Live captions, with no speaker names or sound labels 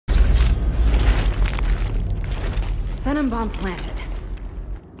Venom bomb planted.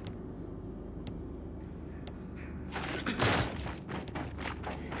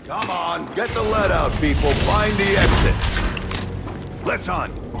 Come on, get the lead out, people. Find the exit. Let's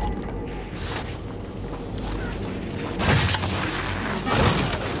hunt.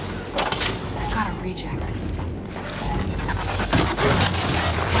 Got a reject.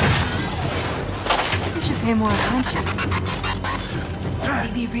 We should pay more attention.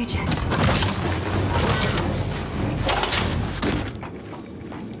 Maybe reject.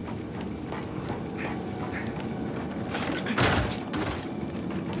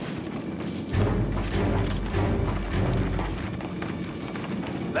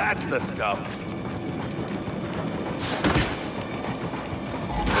 That's the stuff.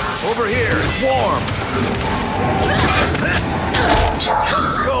 Over here, it's warm.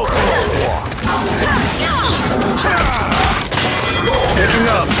 Let's go for a walk. Picking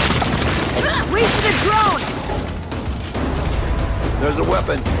up. Wasted a drone! There's a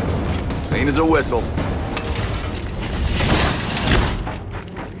weapon. Clean as a whistle.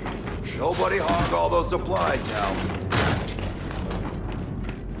 Nobody hog all those supplies now.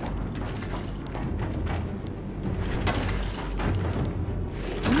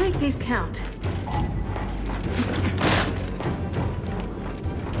 Make these count.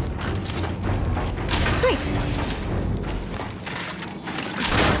 Sweet!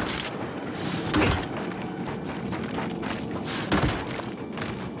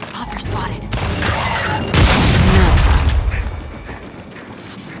 Popper spotted. No.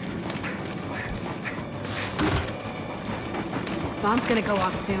 Bomb's gonna go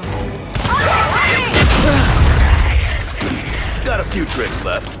off soon. Got a few tricks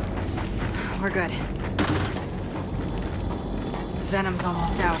left. We're good. Venom's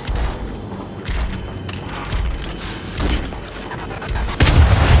almost out.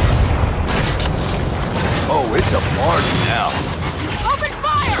 Oh, it's a party now. Open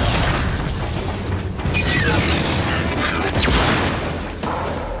fire!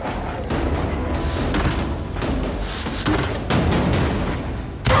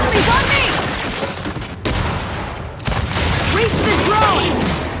 Enemies on me! Wasted a drone!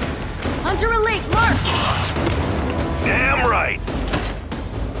 Hunter Elite, mark! Damn right.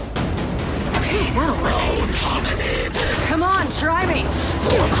 Okay, that'll work. Come on, try me!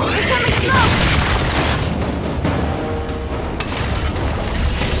 Incoming smoke!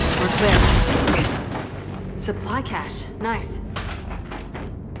 We're clear. Supply cache, nice.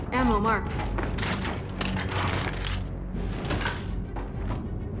 Ammo marked.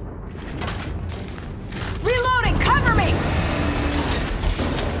 Reloading, cover me!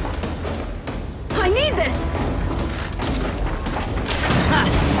 I need this!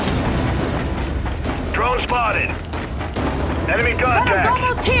 Drone spotted. Enemy Venom's contact.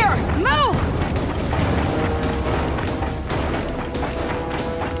 almost here! Move!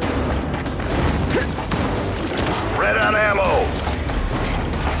 Red on ammo.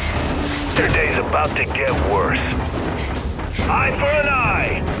 Their day's about to get worse. Eye for an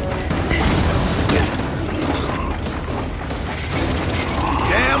eye.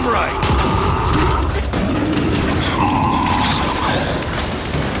 Damn right.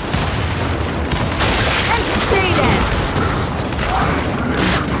 And stay dead!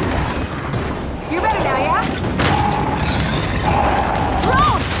 You're better now, yeah?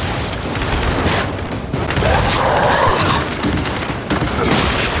 Drone!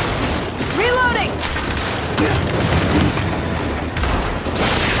 Reloading!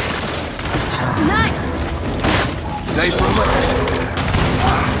 Nice! Safe for a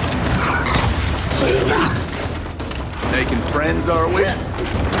Making friends, are we?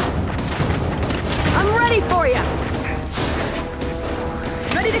 I'm ready for you!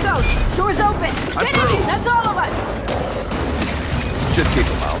 Ready to go! Doors open! Get in! That's all of us! Should keep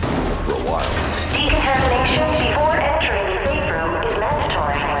them out for a while. Decontamination before entering the safe room is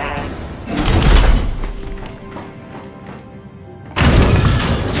mandatory.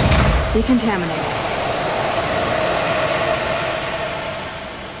 Decontaminate.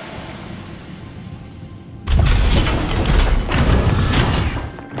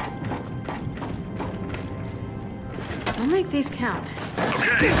 I'll make these count.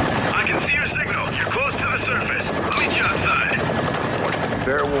 Okay, I can see your signal. You're close to the surface. I'll meet you outside.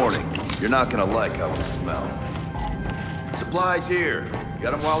 Fair warning, you're not gonna like how we smell. Supplies here.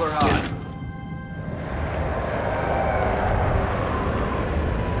 Get them while they're hot.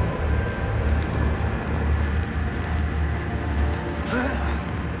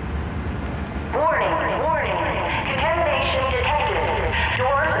 Warning, warning. Contamination detected.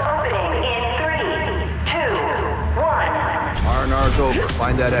 Doors opening in 3, 2, 1. R&R's over.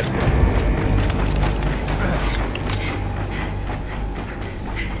 Find that exit.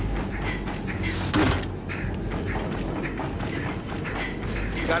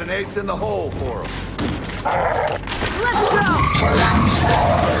 Got an ace in the hole for him. Let's go!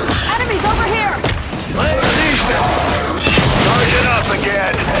 Enemies over here! Play defense! Charging up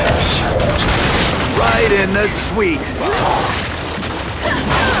again. Right in the sweet spot.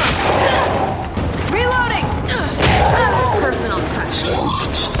 Reloading! Personal touch.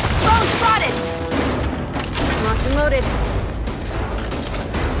 Drone spotted! Locked and loaded.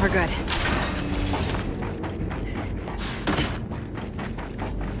 We're good.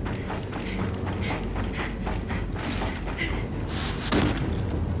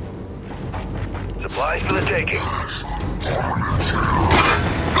 Supplies for the taking. Enemies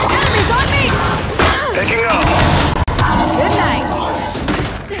on me! Picking up. Good night.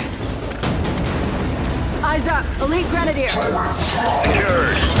 Eyes up. Elite Grenadier.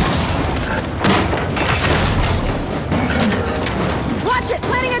 Secured. Watch it!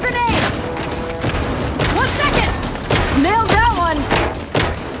 Planting a grenade! 1 second! Nailed that one!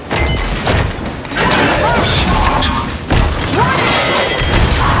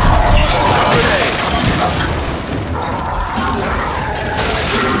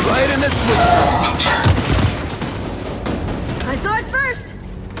 Right in the sweet spot. I saw it first!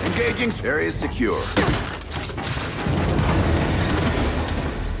 Engaging. Area secure.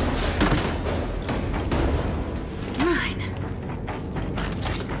 Mine.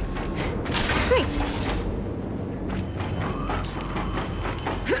 Sweet.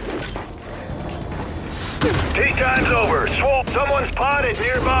 Tea time's over. Someone's spotted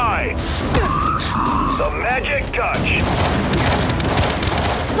nearby. The magic touch.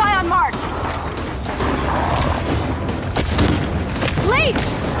 Scion marked! Leech!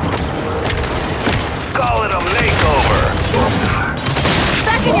 Call it a makeover.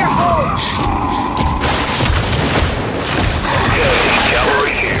 Back in your hole! Okay,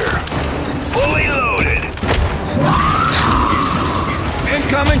 cavalry here. Fully loaded.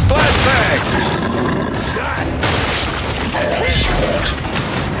 Incoming flashbang!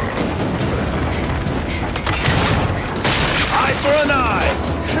 Eye for an eye!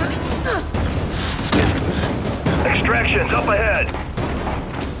 Extractions up ahead.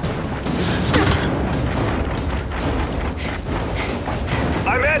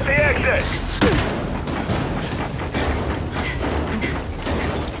 I'm at the exit.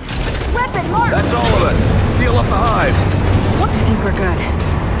 Weapon marked! That's all of us. Seal up the hive. I think we're good.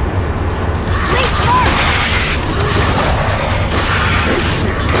 Leech marked!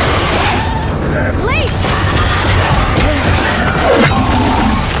 Leech!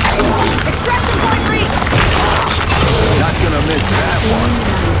 Extraction point reached! Not gonna miss that one.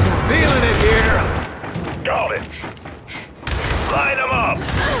 Feeling it here. Got it. Line them up.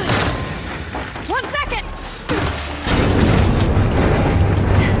 1 second!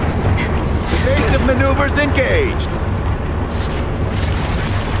 Evasive maneuvers engaged.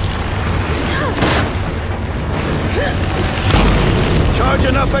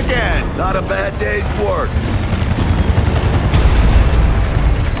 Charging up again. Not a bad day's work.